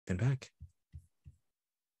Ethan Peck.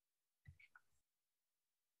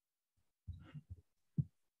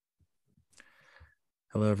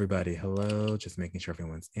 Hello, everybody. Hello. Just making sure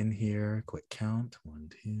everyone's in here. Quick count. 1,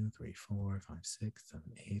 2, 3, 4, 5, 6, 7,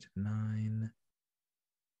 8, 9.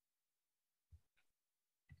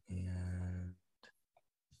 And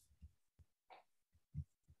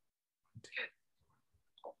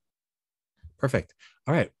perfect.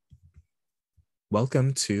 All right.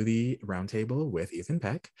 Welcome to the roundtable with Ethan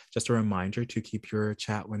Peck. Just a reminder to keep your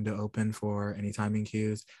chat window open for any timing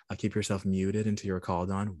cues. Keep yourself muted until you're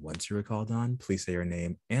called on. Once you're called on, please say your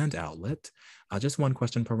name and outlet. Just one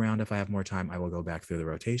question per round. If I have more time, I will go back through the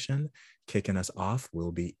rotation. Kicking us off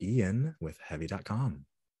will be Ian with Heavy.com.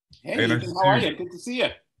 Hey, Ethan, how are you? Good to see you.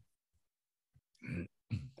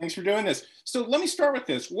 Thanks for doing this. So let me start with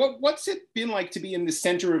this. What's it been like to be in the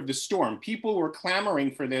center of the storm? People were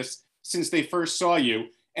clamoring for this since they first saw you,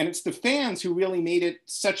 and it's the fans who really made it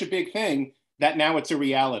such a big thing that now it's a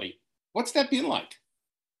reality. What's that been like?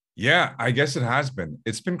 Yeah, I guess it has been.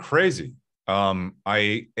 It's been crazy.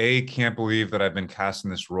 I can't believe that I've been cast in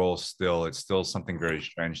this role still. It's still something very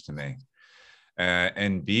strange to me.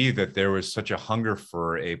 And B, that there was such a hunger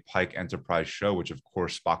for a Pike Enterprise show, which of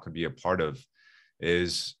course Spock could be a part of,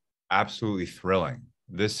 is absolutely thrilling.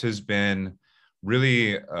 This has been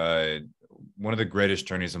really one of the greatest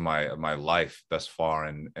journeys of my life thus far,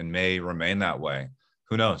 and may remain that way.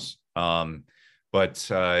 Who knows? But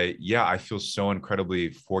yeah, I feel so incredibly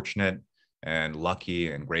fortunate and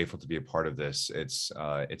lucky and grateful to be a part of this. It's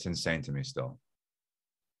insane to me still.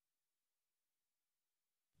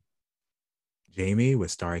 Jamie with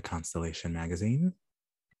Starry Constellation magazine.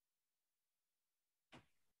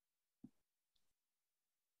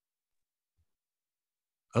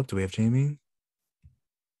 Oh, do we have Jamie?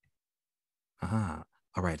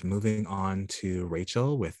 All right, moving on to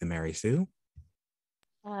Rachel with the Mary Sue.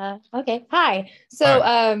 Okay, hi.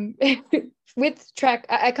 So with Trek,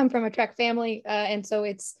 I come from a Trek family, and so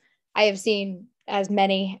I have seen as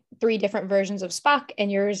many 3 different versions of Spock,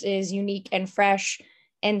 and yours is unique and fresh,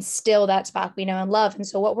 and still that Spock we know and love. And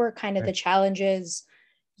so what were kind of the challenges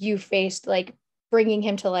you faced, like bringing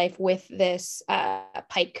him to life with this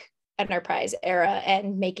Pike Enterprise era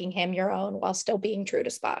and making him your own while still being true to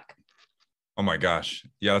Spock? Oh my gosh.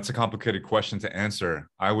 Yeah, that's a complicated question to answer.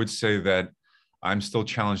 I would say that I'm still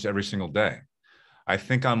challenged every single day. I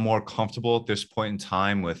think I'm more comfortable at this point in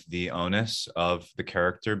time with the onus of the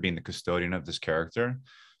character, being the custodian of this character.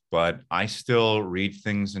 But I still read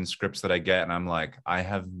things in scripts that I get, and I'm like, I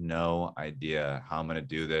have no idea how I'm going to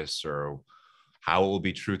do this or how it will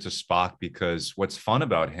be true to Spock, because what's fun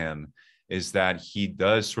about him is that he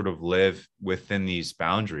does sort of live within these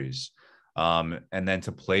boundaries. And then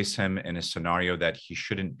to place him in a scenario that he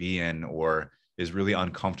shouldn't be in or is really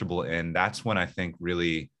uncomfortable in, that's when I think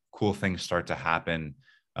really cool things start to happen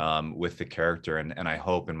with the character, and I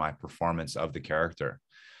hope in my performance of the character.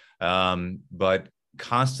 But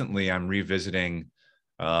constantly I'm revisiting,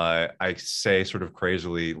 I say sort of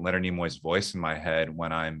crazily, Leonard Nimoy's voice in my head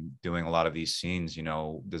when I'm doing a lot of these scenes. You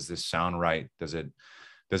know, does this sound right? Does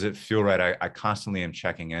it feel right? I constantly am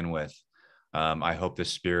checking in with, I hope, the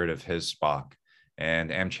spirit of his Spock,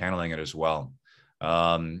 and am channeling it as well.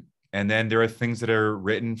 And then there are things that are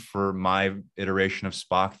written for my iteration of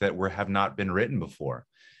Spock that have not been written before.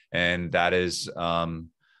 And that is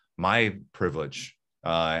my privilege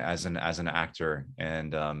as an actor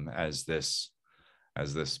and as this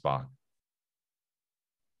Spock.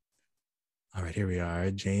 All right, here we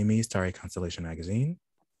are. Jamie, Starry Constellation magazine.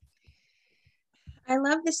 I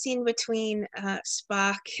love the scene between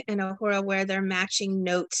Spock and Uhura where they're matching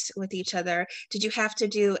notes with each other. Did you have to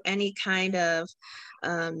do any kind of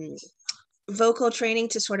vocal training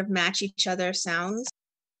to sort of match each other's sounds?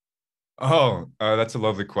 Oh, that's a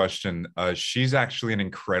lovely question. She's actually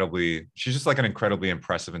she's just like an incredibly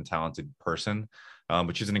impressive and talented person,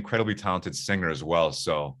 but she's an incredibly talented singer as well.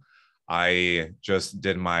 So I just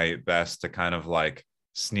did my best to kind of like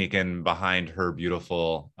sneak in behind her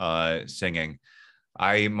beautiful singing.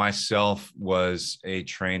 I myself was a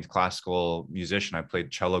trained classical musician. I played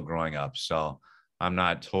cello growing up, so I'm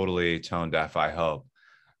not totally tone deaf, I hope.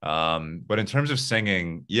 But in terms of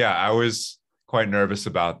singing, yeah, I was quite nervous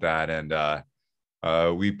about that,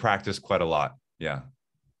 and we practiced quite a lot. Yeah.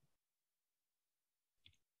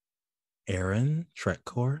 Aaron, Trek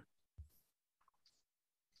Core.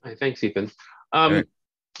 Hi, thanks, Ethan. Hey.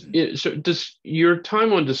 So does your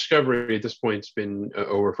time on Discovery at this point has been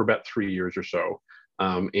over for about 3 years or so,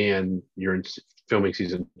 and you're in filming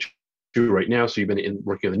season 2 right now, so you've been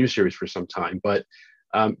working on the new series for some time. But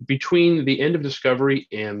between the end of Discovery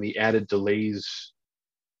and the added delays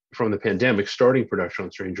from the pandemic, starting production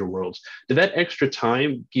on Stranger Worlds. Did that extra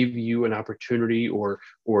time give you an opportunity, or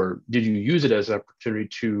did you use it as an opportunity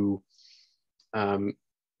to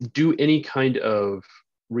do any kind of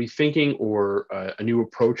rethinking or a new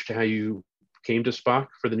approach to how you came to Spock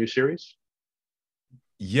for the new series?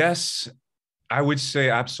 Yes, I would say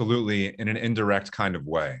absolutely, in an indirect kind of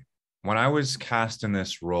way. When I was cast in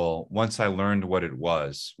this role, once I learned what it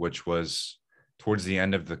was, which was towards the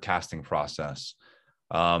end of the casting process,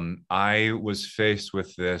 I was faced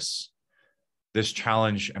with this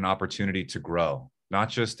challenge and opportunity to grow, not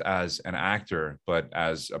just as an actor, but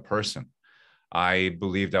as a person. I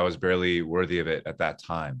believed I was barely worthy of it at that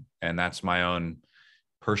time, and that's my own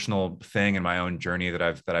personal thing and my own journey that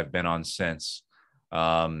I've been on since.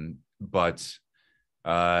 But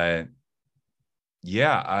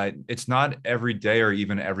it's not every day or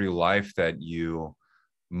even every life that you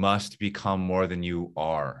must become more than you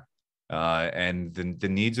are. And the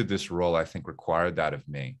needs of this role, I think, required that of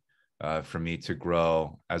me, for me to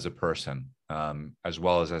grow as a person, as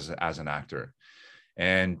well as an actor.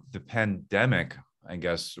 And the pandemic, I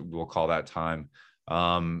guess we'll call that time,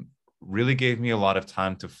 really gave me a lot of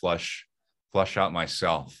time to flush out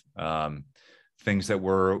myself, things that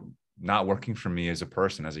were not working for me as a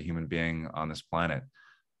person, as a human being on this planet.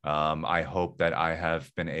 I hope that I have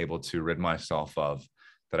been able to rid myself of,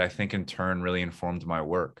 that I think in turn really informed my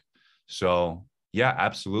work. So yeah,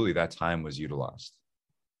 absolutely, that time was utilized.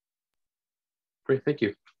 Great, thank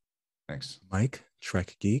you. Thanks. Mike,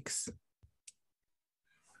 Trek Geeks.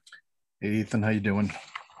 Hey, Ethan, how you doing?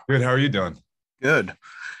 Good, how are you doing? Good.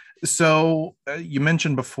 So you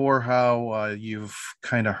mentioned before how you've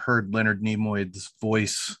kind of heard Leonard Nimoy's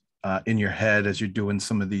voice in your head as you're doing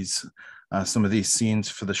some of these scenes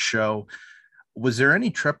for the show. Was there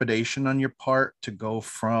any trepidation on your part to go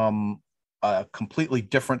from a completely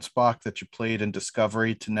different Spock that you played in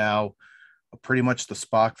Discovery to now pretty much the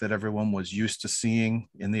Spock that everyone was used to seeing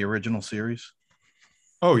in the original series?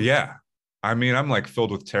 Oh yeah, I mean, I'm like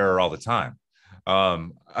filled with terror all the time.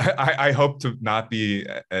 I hope to not be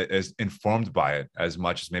as informed by it as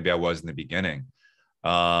much as maybe I was in the beginning.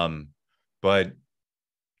 But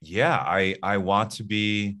yeah, I want to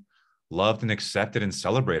be loved and accepted and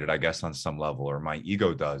celebrated, I guess, on some level, or my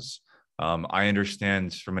ego does. I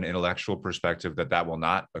understand from an intellectual perspective that will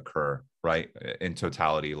not occur, right, in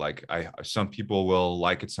totality. Like some people will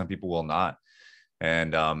like it, some people will not.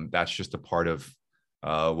 And that's just a part of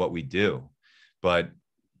what we do. But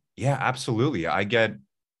yeah, absolutely. I get,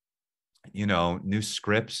 new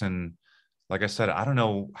scripts, and like I said, I don't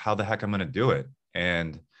know how the heck I'm going to do it.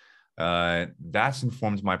 And that's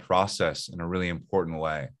informed my process in a really important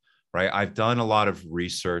way, right? I've done a lot of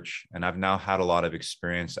research, and I've now had a lot of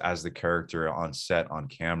experience as the character on set, on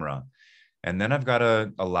camera. And then I've got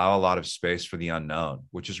to allow a lot of space for the unknown,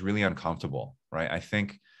 which is really uncomfortable, right? I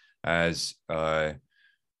think as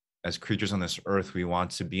creatures on this earth, we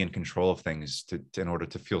want to be in control of things in order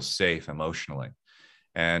to feel safe emotionally.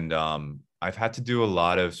 And I've had to do a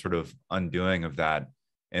lot of sort of undoing of that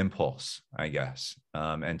impulse, I guess,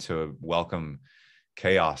 and to welcome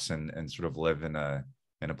chaos and sort of live in a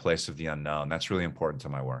place of the unknown. That's really important to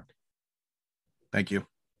my work. Thank you.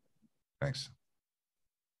 Thanks.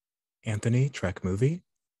 Anthony, Trek Movie.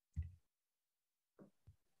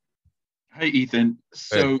 Hi, Ethan.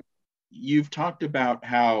 So Hey. you've talked about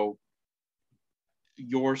how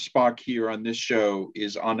your Spock here on this show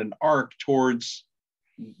is on an arc towards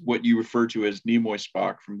what you refer to as Nimoy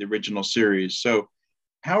Spock from the original series. So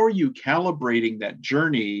how are you calibrating that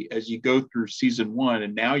journey as you go through season 1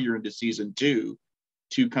 and now you're into season 2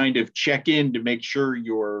 to kind of check in to make sure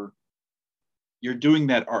you're doing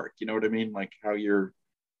that arc? You know what I mean? Like how you're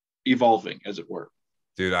evolving, as it were.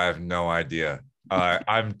 Dude, I have no idea.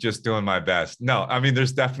 I'm just doing my best. No, I mean,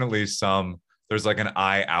 there's definitely there's like an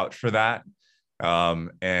eye out for that.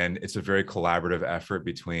 And it's a very collaborative effort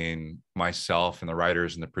between myself and the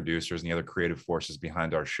writers and the producers and the other creative forces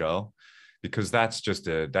behind our show, because that's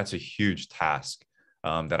a huge task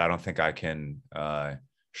that I don't think I can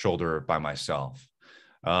shoulder by myself.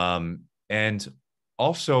 And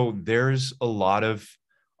also there's a lot of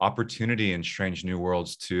opportunity in Strange New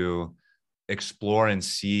Worlds to explore and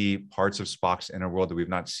see parts of Spock's inner world that we've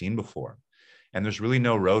not seen before. And there's really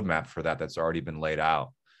no roadmap for that that's already been laid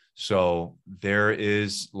out. So there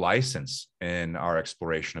is license in our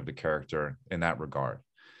exploration of the character in that regard,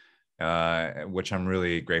 which I'm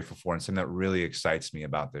really grateful for, and something that really excites me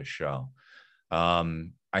about this show.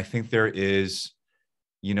 I think there is,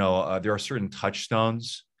 there are certain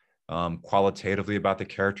touchstones qualitatively about the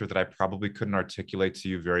character that I probably couldn't articulate to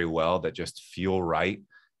you very well, that just feel right.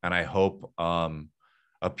 And I hope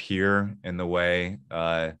appear in the way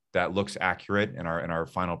that looks accurate in our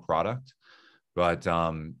final product. But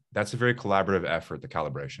that's a very collaborative effort, the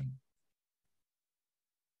calibration.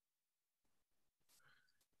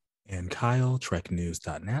 And Kyle,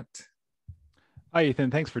 treknews.net. Hi, Ethan.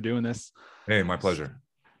 Thanks for doing this. Hey, my pleasure.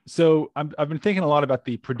 So I've been thinking a lot about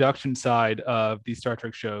the production side of these Star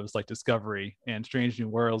Trek shows like Discovery and Strange New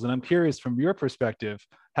Worlds. And I'm curious, from your perspective,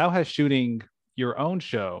 how has shooting your own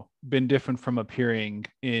show been different from appearing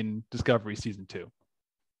in Discovery season 2?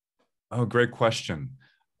 Oh, great question.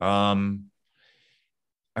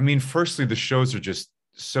 I mean, firstly, the shows are just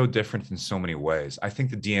so different in so many ways. I think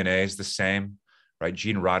the DNA is the same, right?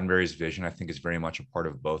 Gene Roddenberry's vision, I think, is very much a part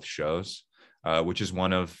of both shows, which is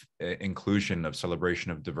one of inclusion, of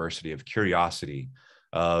celebration of diversity, of curiosity,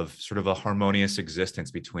 of sort of a harmonious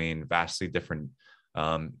existence between vastly different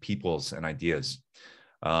peoples and ideas.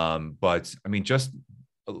 But I mean, just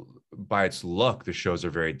by its look, the shows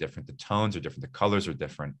are very different. The tones are different. The colors are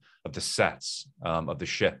different of the sets, of the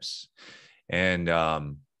ships. And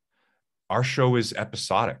our show is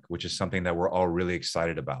episodic, which is something that we're all really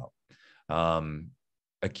excited about.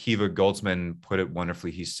 Akiva Goldsman put it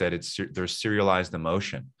wonderfully. He said there's serialized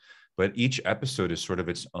emotion, but each episode is sort of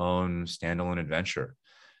its own standalone adventure,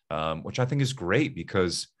 which I think is great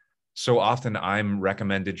because so often I'm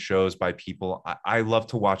recommended shows by people. I love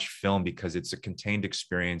to watch film because it's a contained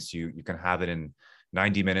experience. You can have it in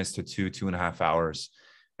 90 minutes to 2.5 hours.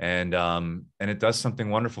 And it does something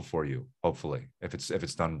wonderful for you, hopefully, if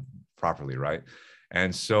it's done properly, right?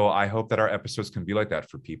 And so I hope that our episodes can be like that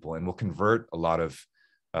for people, and we'll convert a lot of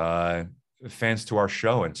fans to our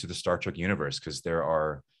show and to the Star Trek universe, because there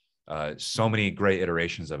are so many great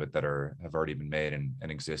iterations of it that have already been made and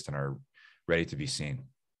exist and are ready to be seen.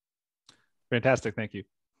 Fantastic. Thank you.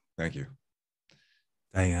 Thank you.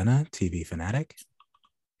 Diana, TV Fanatic.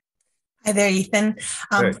 Hi there, Ethan.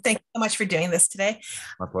 Hey. Thank you so much for doing this today.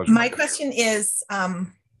 My pleasure. My question is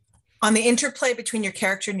on the interplay between your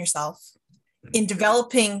character and yourself. In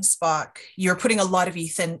developing Spock, you're putting a lot of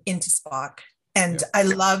Ethan into Spock. And Yeah. I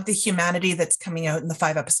love the humanity that's coming out in the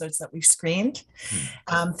 5 episodes that we've screened.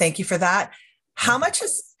 Thank you for that. How much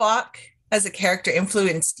has Spock as a character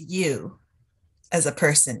influenced you as a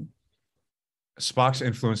person? Spock's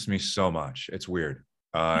influenced me so much. It's weird.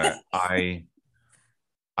 I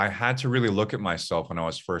had to really look at myself when I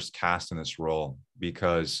was first cast in this role,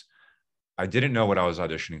 because I didn't know what I was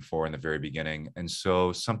auditioning for in the very beginning. And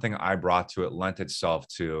so something I brought to it lent itself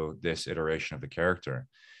to this iteration of the character.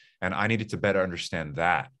 And I needed to better understand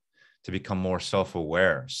that, to become more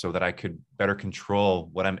self-aware so that I could better control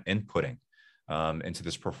what I'm inputting into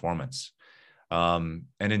this performance. And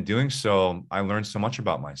in doing so, I learned so much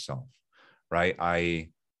about myself, right? I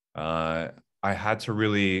had to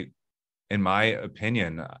really, in my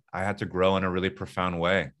opinion, I had to grow in a really profound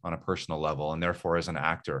way on a personal level, and therefore as an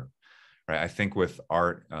actor, right? I think with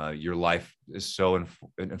art, your life is so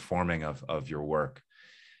informing of your work.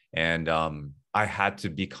 And I had to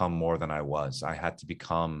become more than I was. I had to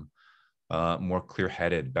become more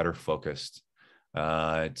clear-headed, better focused,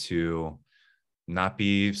 to not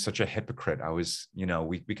be such a hypocrite. I was,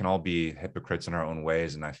 we can all be hypocrites in our own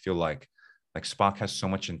ways. And I feel like Spock has so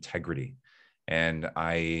much integrity. And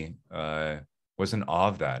I was in awe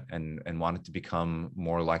of that and wanted to become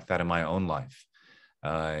more like that in my own life.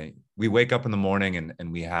 We wake up in the morning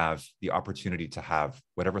and we have the opportunity to have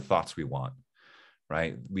whatever thoughts we want,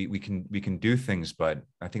 right? We can do things, but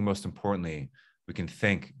I think most importantly, we can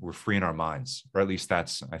think. We're free in our minds, or at least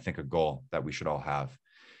that's, I think, a goal that we should all have.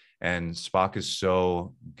 And Spock is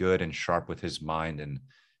so good and sharp with his mind.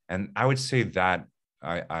 And I would say that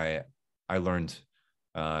I learned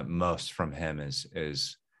most from him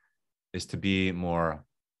is to be more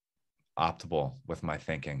optimal with my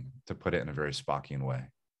thinking, to put it in a very Spockian way.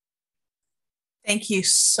 Thank you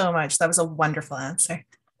so much. That was a wonderful answer.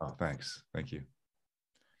 Oh, thanks. Thank you.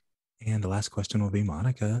 And the last question will be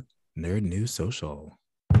Monica, Nerd News Social.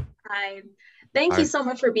 Hi. Thank you so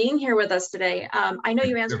much for being here with us today. I know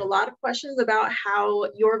you answered a lot of questions about how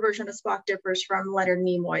your version of Spock differs from Leonard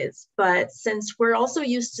Nimoy's, but since we're also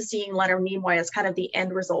used to seeing Leonard Nimoy as kind of the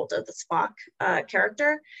end result of the Spock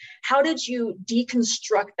character, how did you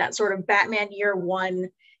deconstruct that sort of Batman Year One,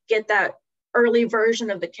 get that early version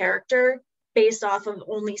of the character based off of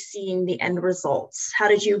only seeing the end results? How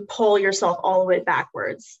did you pull yourself all the way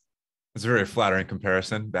backwards? It's a very flattering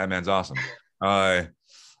comparison. Batman's awesome. I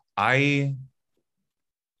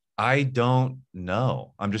don't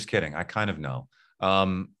know. I'm just kidding. I kind of know.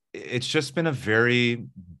 It's just been a very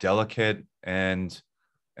delicate and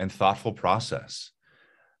thoughtful process.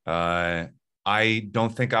 I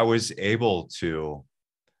don't think I was able to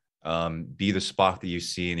be the Spock that you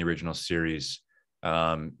see in the original series,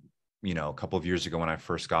 you know, a couple of years ago when I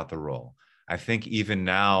first got the role. I think even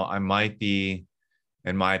now I might be,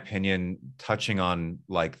 in my opinion, touching on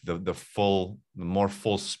like the more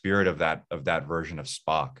full spirit of that version of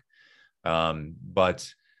Spock.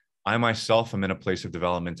 But I myself am in a place of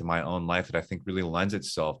development in my own life that I think really lends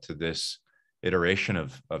itself to this iteration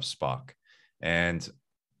of Spock. And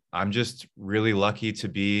I'm just really lucky to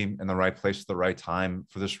be in the right place at the right time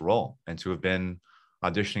for this role and to have been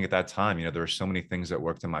auditioning at that time. You know, there were so many things that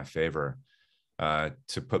worked in my favor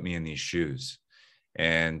to put me in these shoes.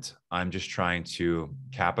 And I'm just trying to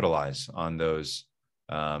capitalize on those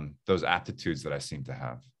aptitudes that I seem to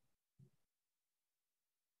have.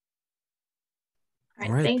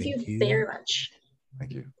 All right, thank you very much.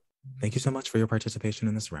 Thank you. Thank you so much for your participation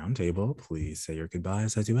in this roundtable. Please say your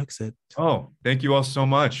goodbyes as you exit. Oh, thank you all so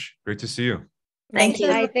much. Great to see you. Thank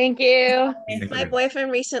you. Hi, thank you. My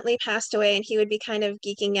boyfriend recently passed away, and he would be kind of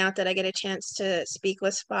geeking out that I get a chance to speak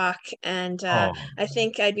with Spock. And I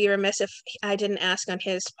think I'd be remiss if I didn't ask on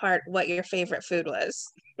his part what your favorite food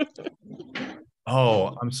was.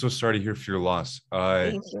 Oh, I'm so sorry to hear for your loss.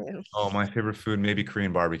 Thank you. Oh, my favorite food, maybe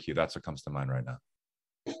Korean barbecue. That's what comes to mind right now.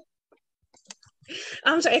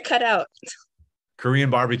 I'm sorry, it cut out. Korean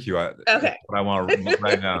barbecue. Okay. That's what I want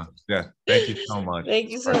right now. Yeah. Thank you so much. Thank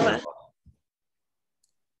you so much.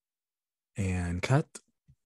 And cut.